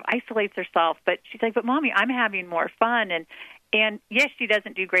she kind of isolates herself. But she's like, but Mommy, I'm having more fun. And yes, she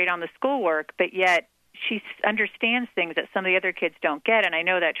doesn't do great on the schoolwork, but yet she understands things that some of the other kids don't get. And I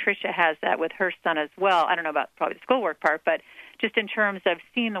know that Tricia has that with her son as well. I don't know about probably the schoolwork part, but just in terms of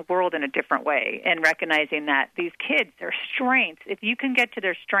seeing the world in a different way and recognizing that these kids, their strengths, if you can get to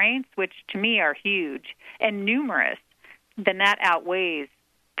their strengths, which to me are huge and numerous, then that outweighs,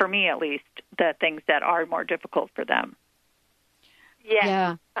 for me at least, the things that are more difficult for them.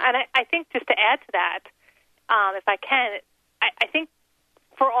 Yeah. And I think just to add to that, if I can, I think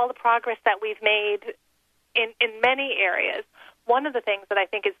for all the progress that we've made in many areas, one of the things that I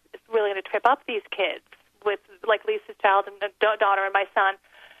think is really going to trip up these kids with, like Lisa's child and daughter and my son,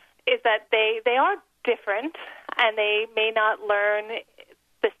 is that they are different and they may not learn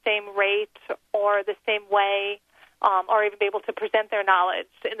the same rate or the same way, or even be able to present their knowledge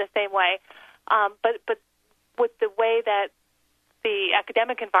in the same way. But with the way that the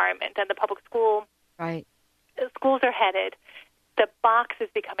academic environment and the public schools are headed, the box is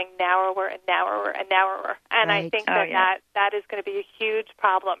becoming narrower and narrower and narrower. And I think that is going to be a huge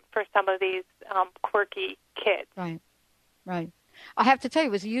problem for some of these quirky kids. Right. I have to tell you,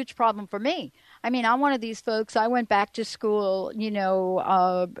 it was a huge problem for me. I mean, I'm one of these folks. I went back to school,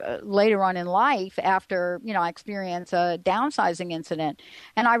 later on in life after, I experienced a downsizing incident.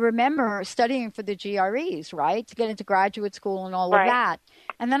 And I remember studying for the GREs, right, to get into graduate school and all of that.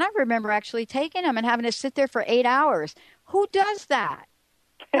 And then I remember actually taking them and having to sit there for 8 hours. Who does that?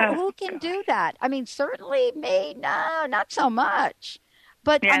 Who can do that? I mean, certainly me, no, not so much.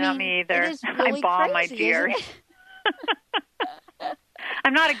 But not me either. It is really I bomb, crazy, my dear. isn't it?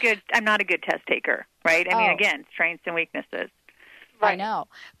 I'm not a good test taker, right? I mean, again, strengths and weaknesses. I know,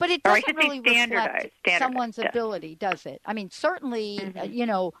 but it doesn't really standardize someone's ability, does it? I mean, certainly,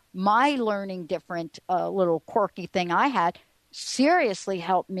 my learning different little quirky thing I had seriously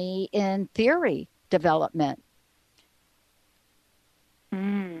helped me in theory development.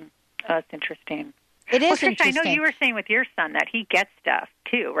 That's interesting. It is Tricia, interesting. I know you were saying with your son that he gets stuff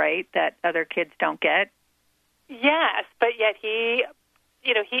too, right? That other kids don't get. Yes, but yet he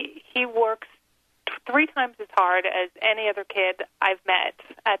works 3 times as hard as any other kid I've met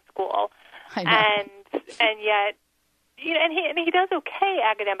at school. I know. And yet, and he does okay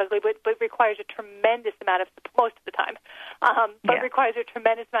academically, but requires a tremendous amount of most of the time, requires a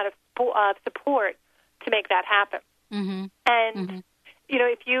tremendous amount of support to make that happen. Mm-hmm. And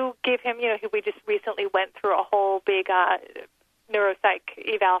if you give him, we just recently went through a whole big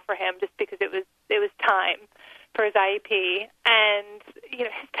neuropsych eval for him just because it was time for his IEP, and his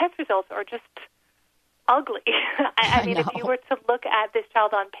test results are just ugly. I mean, if you were to look at this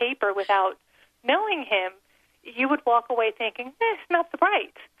child on paper without knowing him, you would walk away thinking, it's not so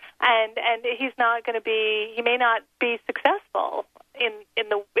bright, and he's not going to be. He may not be successful in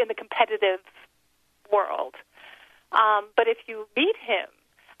the competitive world. But if you meet him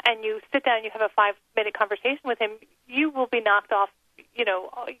and you sit down and you have a 5-minute conversation with him, you will be knocked off.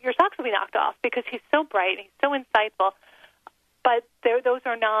 Your socks will be knocked off because he's so bright and he's so insightful. But those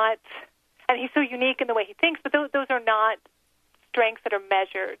are not, and he's so unique in the way he thinks, but those are not strengths that are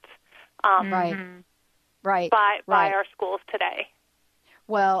measured by our schools today.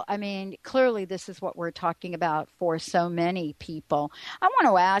 Well, I mean, clearly this is what we're talking about for so many people. I want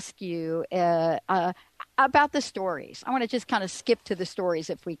to ask you about the stories. I want to just kind of skip to the stories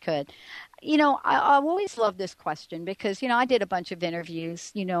if we could. I've always loved this question because, I did a bunch of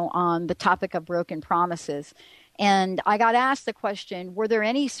interviews, on the topic of broken promises. And I got asked the question, were there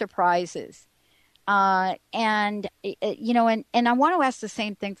any surprises? And I want to ask the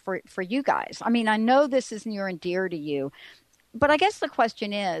same thing for you guys. I mean, I know this is near and dear to you, but I guess the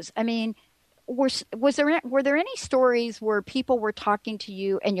question is, I mean, were there any stories where people were talking to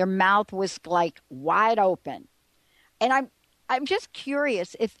you and your mouth was like wide open? And I'm just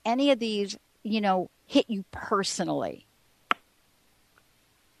curious if any of these, hit you personally.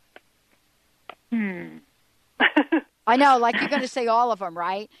 I know, like you're going to say all of them,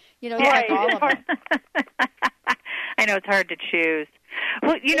 right? Like all of them. I know it's hard to choose.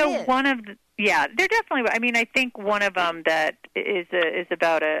 Well, one of the, they're definitely. I mean, I think one of them that is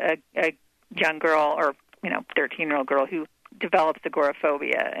about a young girl or 13-year-old girl who develops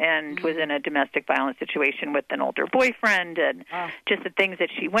agoraphobia and was in a domestic violence situation with an older boyfriend, and just the things that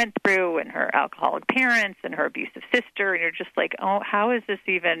she went through, and her alcoholic parents and her abusive sister, and you're just like, oh, how is this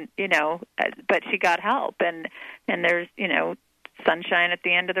even? But she got help, and there's sunshine at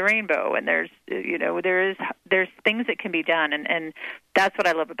the end of the rainbow, and there's things that can be done, and that's what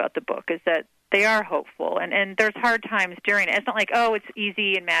I love about the book is that they are hopeful, and there's hard times during it. It's not like, oh, it's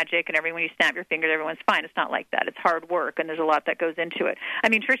easy and magic, and when you snap your fingers, everyone's fine. It's not like that. It's hard work, and there's a lot that goes into it. I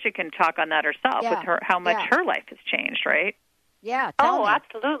mean, Tricia can talk on that herself with how much her life has changed, right? Yeah. Oh,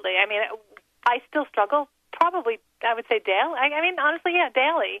 absolutely. I mean, I still struggle, probably, I would say daily. I mean, honestly,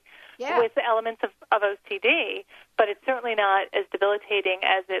 daily with the elements of OCD, but it's certainly not as debilitating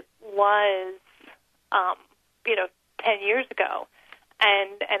as it was, 10 years ago.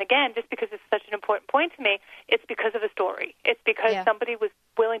 And again, just because it's such an important point to me, it's because of a story. It's because somebody was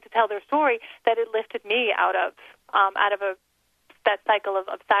willing to tell their story that it lifted me out of that cycle of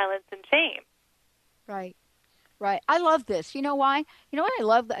silence and shame. Right. I love this. You know why? You know what I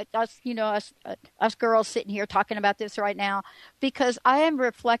love? Us girls sitting here talking about this right now, because I am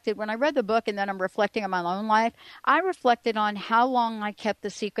reflected when I read the book, and then I'm reflecting on my own life. I reflected on how long I kept the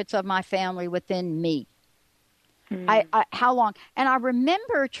secrets of my family within me. How long? And I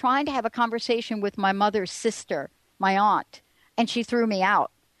remember trying to have a conversation with my mother's sister, my aunt, and she threw me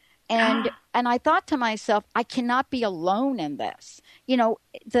out. And I thought to myself, I cannot be alone in this. You know,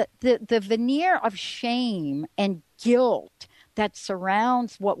 the veneer of shame and guilt that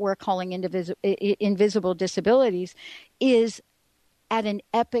surrounds what we're calling invisible disabilities is at an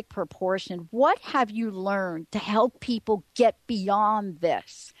epic proportion. What have you learned to help people get beyond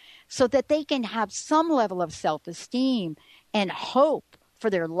this so that they can have some level of self-esteem and hope for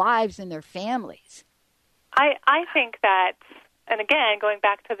their lives and their families? I think that, and again, going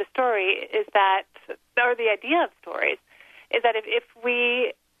back to the story, is that, or the idea of stories, is that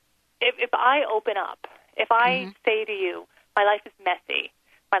if I open up, if I say to you, my life is messy,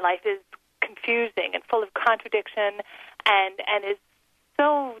 my life is confusing and full of contradiction and is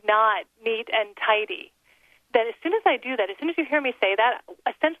so not neat and tidy, that as soon as I do that, as soon as you hear me say that,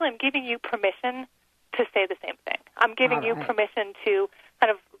 essentially I'm giving you permission to say the same thing. I'm giving you permission to kind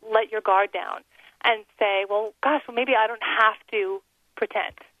of let your guard down and say, well, gosh, maybe I don't have to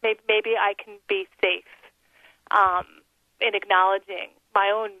pretend. Maybe I can be safe in acknowledging my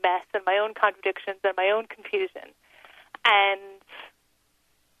own mess and my own contradictions and my own confusion. And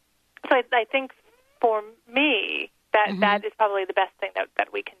so I think for me, that is probably the best thing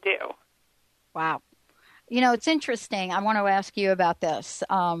that we can do. Wow. You know, it's interesting. I want to ask you about this.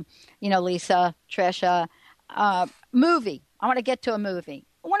 Lisa, Tricia, movie. I want to get to a movie.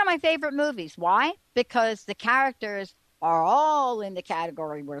 One of my favorite movies. Why? Because the characters are all in the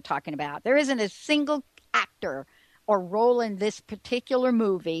category we're talking about. There isn't a single actor or role in this particular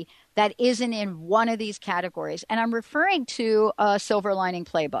movie that isn't in one of these categories. And I'm referring to Silver Lining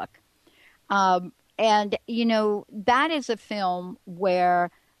Playbook. And, that is a film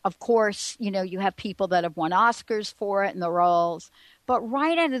where, of course, you have people that have won Oscars for it and the roles. But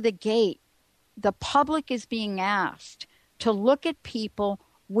right out of the gate, the public is being asked to look at people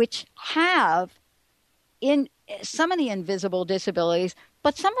which have in some of the invisible disabilities,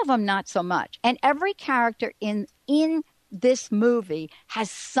 but some of them not so much. And every character in this movie has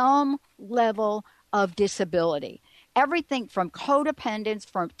some level of disability. Everything from codependence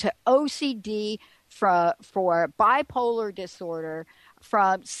to OCD, for bipolar disorder,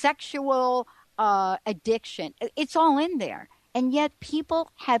 from sexual addiction. It's all in there. And yet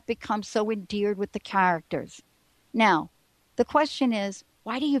people have become so endeared with the characters. Now, the question is,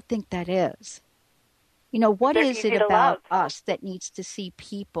 why do you think that is? What is it about us that needs to see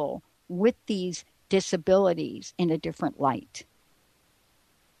people with these disabilities in a different light?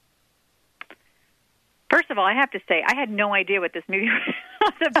 First of all, I have to say, I had no idea what this movie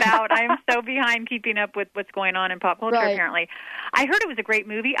was about. I am so behind keeping up with what's going on in pop culture, apparently. I heard it was a great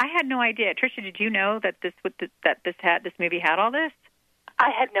movie. I had no idea. Tricia, did you know that this movie had all this? I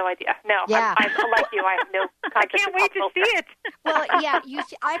had no idea. No, yeah. I'm like you. I have no concept. I can't wait to see it. Well, yeah,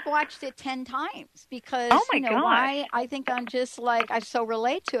 I've watched it 10 times because, why? I think I'm just like, I so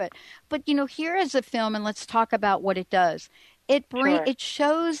relate to it. But, here is a film, and let's talk about what it does. It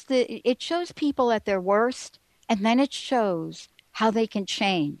shows people at their worst, and then it shows how they can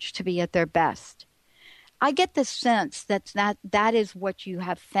change to be at their best. I get the sense that is what you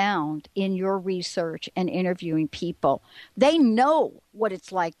have found in your research and interviewing people. They know what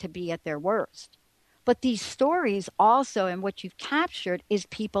it's like to be at their worst. But these stories also, and what you've captured, is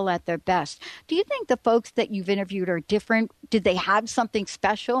people at their best. Do you think the folks that you've interviewed are different? Did they have something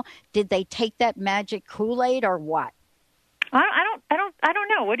special? Did they take that magic Kool-Aid or what? I don't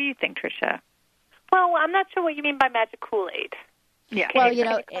know. What do you think, Tricia? Well, I'm not sure what you mean by magic Kool-Aid. Yeah. Well,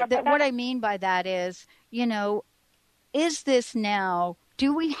 what I mean by that is, is this now,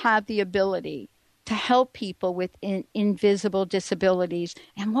 do we have the ability to help people with invisible disabilities,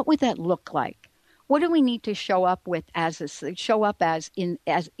 and what would that look like? What do we need to show up as in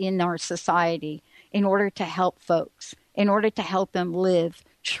our society in order to help folks, in order to help them live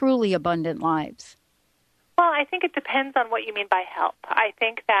truly abundant lives? Well, I think it depends on what you mean by help. I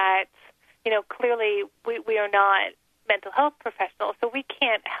think that, clearly we are not mental health professionals, so we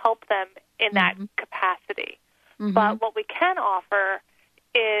can't help them in that capacity. But what we can offer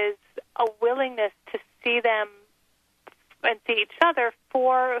is a willingness to see them and see each other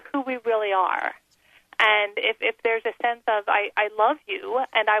for who we really are. And if there's a sense of, I love you,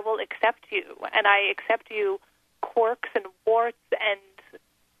 and I will accept you, and I accept you quirks and warts and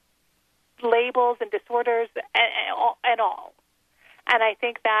labels and disorders and all. And I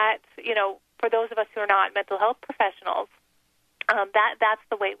think that, for those of us who are not mental health professionals, that's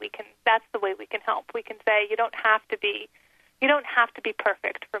the way we can help. We can say you don't have to be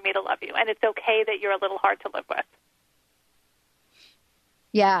perfect for me to love you, and it's okay that you're a little hard to live with.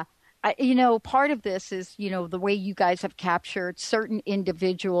 Yeah. Part of this is, the way you guys have captured certain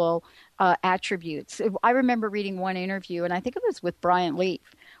individual attributes. I remember reading one interview, and I think it was with Brian Leaf,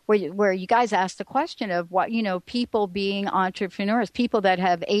 where you guys asked the question of what, people being entrepreneurs, people that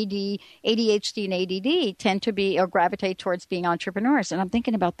have ADHD and ADD tend to be or gravitate towards being entrepreneurs. And I'm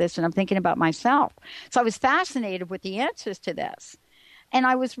thinking about this, and I'm thinking about myself. So I was fascinated with the answers to this. And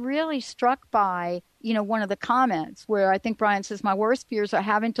I was really struck by, one of the comments where I think Brian says, my worst fears are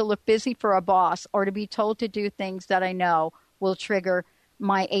having to look busy for a boss or to be told to do things that I know will trigger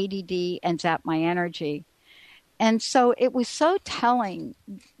my ADD and zap my energy. And so it was so telling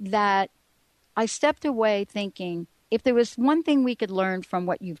that I stepped away thinking, if there was one thing we could learn from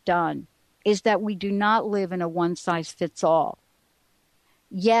what you've done, is that we do not live in a one-size-fits-all.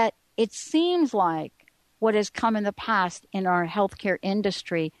 Yet it seems like what has come in the past in our healthcare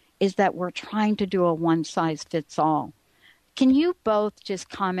industry is that we're trying to do a one-size-fits-all. Can you both just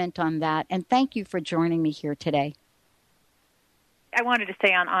comment on that? And thank you for joining me here today. I wanted to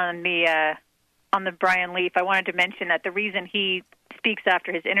say on the Brian Leaf, I wanted to mention that the reason he speaks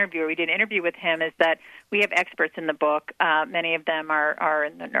after his interview, or we did an interview with him, is that we have experts in the book. Many of them are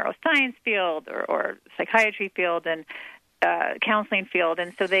in the neuroscience field or psychiatry field and counseling field,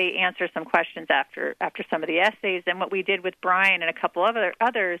 and so they answer some questions after some of the essays. And what we did with Brian and a couple of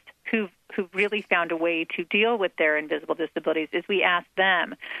others who really found a way to deal with their invisible disabilities is we asked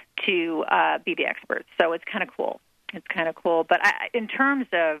them to be the experts. So it's kind of cool. But in terms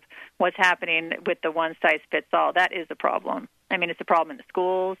of what's happening with the one-size-fits-all, that is a problem. I mean, it's a problem in the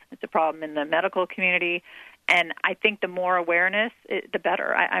schools. It's a problem in the medical community. And I think the more awareness, the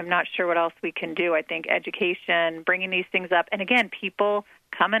better. I'm not sure what else we can do. I think education, bringing these things up, and again, people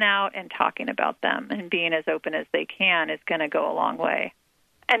coming out and talking about them and being as open as they can is going to go a long way.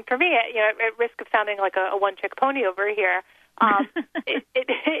 And for me, at risk of sounding like a one-trick pony over here,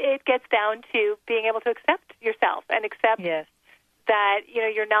 it gets down to being able to accept yourself and accept that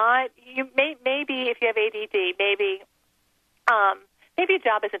you're not. Maybe if you have ADD, maybe a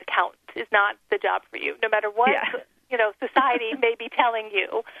job as an accountant is not the job for you, no matter what society may be telling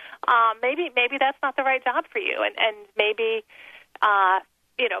you. Maybe that's not the right job for you, and maybe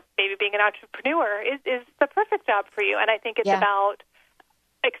maybe being an entrepreneur is the perfect job for you. And I think it's about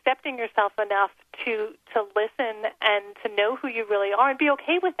accepting yourself enough to listen and to know who you really are and be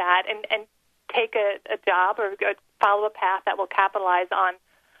okay with that, and take a job or follow a path that will capitalize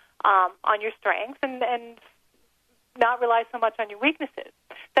on your strengths and not rely so much on your weaknesses.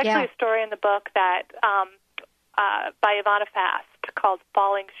 There's actually a story in the book that by Ivana Fast called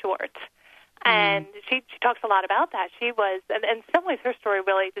Falling Short. And she talks a lot about that. She was, and in some ways her story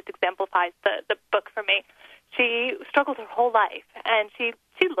really just exemplifies the book for me. She struggled her whole life, and she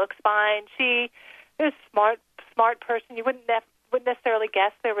looks fine. She is a smart person. You wouldn't necessarily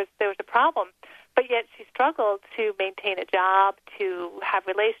guess there was a problem, but yet she struggled to maintain a job, to have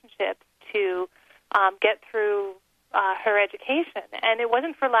relationships, to get through her education. And it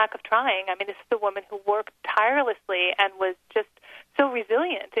wasn't for lack of trying. I mean, this is a woman who worked tirelessly and was just so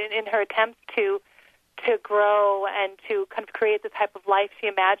resilient in her attempts to grow and to kind of create the type of life she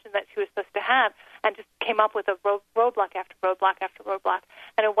imagined that she was supposed to have, and just came up with a roadblock after roadblock after roadblock.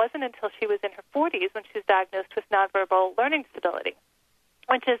 And it wasn't until she was in her 40s when she was diagnosed with nonverbal learning disability,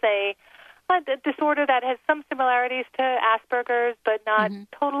 which is a disorder that has some similarities to Asperger's, but not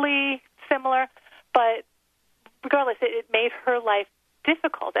totally similar. But regardless, it made her life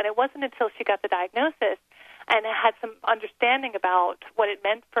difficult. And it wasn't until she got the diagnosis and had some understanding about what it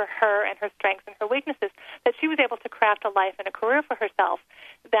meant for her and her strengths and her weaknesses that she was able to craft a life and a career for herself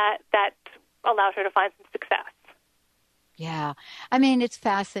that allowed her to find some success. Yeah. I mean, it's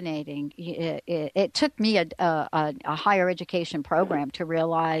fascinating. It took me a higher education program to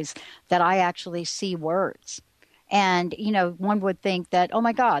realize that I actually see words. And, one would think that, oh,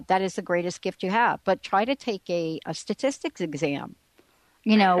 my God, that is the greatest gift you have. But try to take a statistics exam,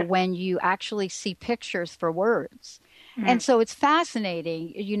 when you actually see pictures for words. And so it's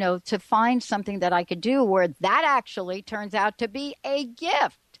fascinating, to find something that I could do where that actually turns out to be a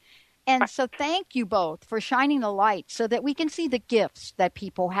gift. And so thank you both for shining the light so that we can see the gifts that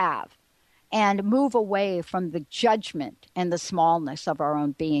people have and move away from the judgment and the smallness of our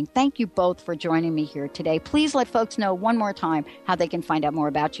own being. Thank you both for joining me here today. Please let folks know one more time how they can find out more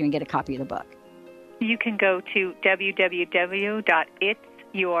about you and get a copy of the book. You can go to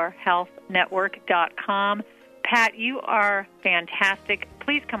www.itsyourhealthnetwork.com. Pat, you are fantastic.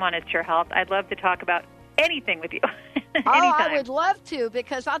 Please come on It's Your Health. I'd love to talk about anything with you. I would love to,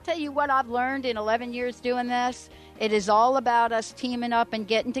 because I'll tell you what I've learned in 11 years doing this. It is all about us teaming up and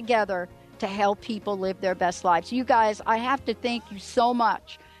getting together to help people live their best lives. You guys, I have to thank you so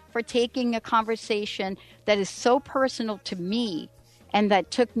much for taking a conversation that is so personal to me and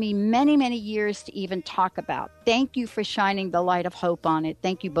that took me many, many years to even talk about. Thank you for shining the light of hope on it.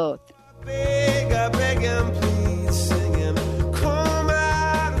 Thank you both. I beg and plead, singing, come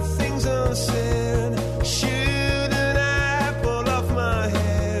out of things unsaid. Shoot an apple off my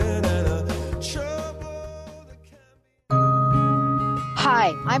head and a trouble that can be.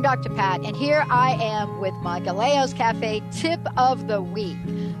 Hi, I'm Dr. Pat, and here I am with my Galeo's Cafe Tip of the Week.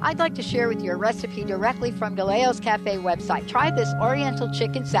 I'd like to share with you a recipe directly from Galeo's Cafe website. Try this Oriental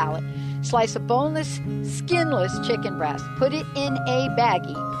chicken salad. Slice a boneless, skinless chicken breast. Put it in a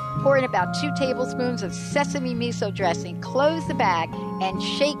baggie. Pour in about 2 tablespoons of sesame miso dressing. Close the bag and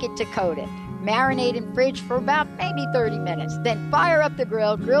shake it to coat it. Marinate in fridge for about maybe 30 minutes. Then fire up the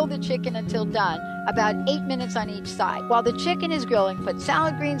grill. Grill the chicken until done. About 8 minutes on each side. While the chicken is grilling, put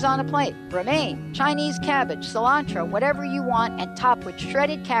salad greens on a plate. Romaine, Chinese cabbage, cilantro, whatever you want, and top with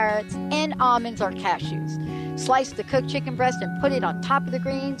shredded carrots and almonds or cashews. Slice the cooked chicken breast and put it on top of the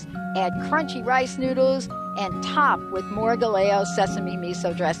greens. Add crunchy rice noodles and top with more Galeo sesame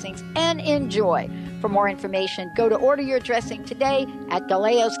miso dressings and enjoy. For more information, go to order your dressing today at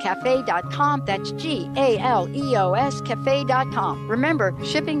galeoscafe.com. That's GALEOS cafe.com. Remember,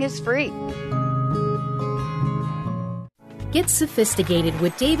 shipping is free. Get sophisticated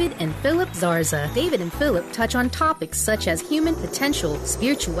with David and Philip Zarza. David and Philip touch on topics such as human potential,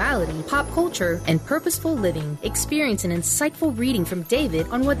 spirituality, pop culture, and purposeful living. Experience an insightful reading from David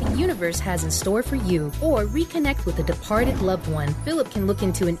on what the universe has in store for you, or reconnect with a departed loved one. Philip can look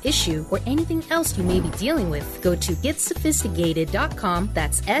into an issue or anything else you may be dealing with. Go to getsophisticated.com.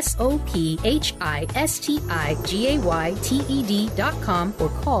 That's SOPHISTIGAYTED.com or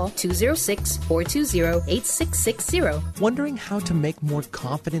call 206-420-8660. Wondering how to make more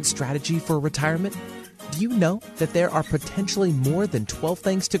confident strategy for retirement? Do you know that there are potentially more than 12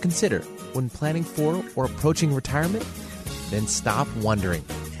 things to consider when planning for or approaching retirement? Then stop wondering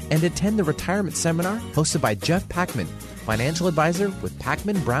and attend the retirement seminar hosted by Jeff Packman, financial advisor with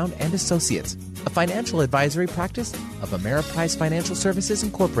Packman, Brown & Associates, a financial advisory practice of Ameriprise Financial Services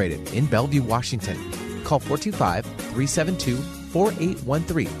Incorporated in Bellevue, Washington. Call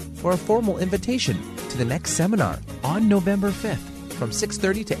 425-372-4813 for a formal invitation to the next seminar on November 5th from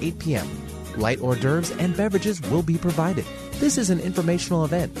 6:30 to 8 p.m. Light hors d'oeuvres and beverages will be provided. This is an informational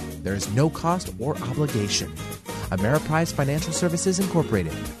event. There is no cost or obligation. Ameriprise Financial Services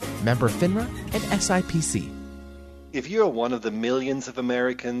Incorporated, member FINRA and SIPC. If you're one of the millions of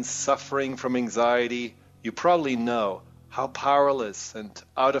Americans suffering from anxiety, you probably know how powerless and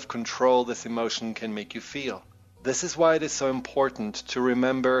out of control this emotion can make you feel. This is why it is so important to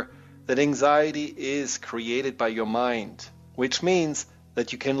remember that anxiety is created by your mind, which means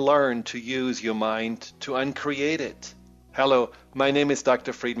that you can learn to use your mind to uncreate it. Hello, my name is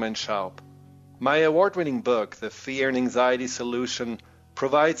Dr. Friedman Schaub. My award-winning book, The Fear and Anxiety Solution,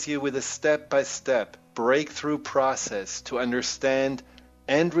 provides you with a step-by-step breakthrough process to understand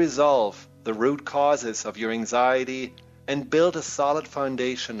and resolve the root causes of your anxiety and build a solid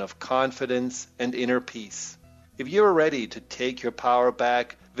foundation of confidence and inner peace. If you're ready to take your power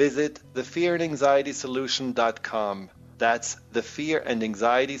back, visit thefearandanxietysolution.com. That's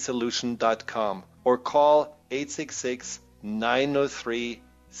thefearandanxietysolution.com, or call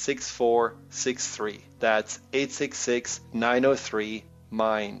 866-903-6463. That's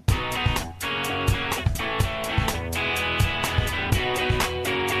 866-903-MIND.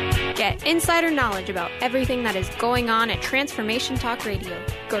 Get insider knowledge about everything that is going on at Transformation Talk Radio.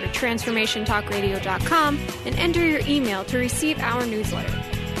 Go to transformationtalkradio.com and enter your email to receive our newsletter.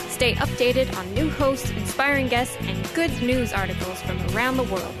 Stay updated on new hosts, inspiring guests, and good news articles from around the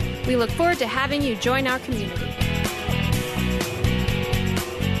world. We look forward to having you join our community.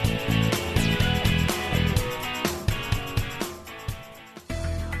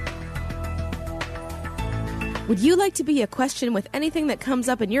 Would you like to be a question with anything that comes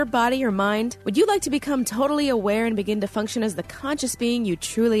up in your body or mind? Would you like to become totally aware and begin to function as the conscious being you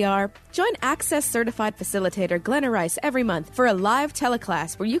truly are? Join Access Certified Facilitator Glenna Rice every month for a live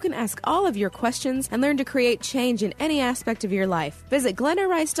teleclass where you can ask all of your questions and learn to create change in any aspect of your life. Visit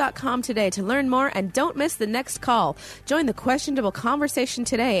glennarice.com today to learn more and don't miss the next call. Join the questionable conversation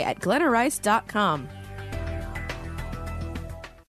today at glennarice.com.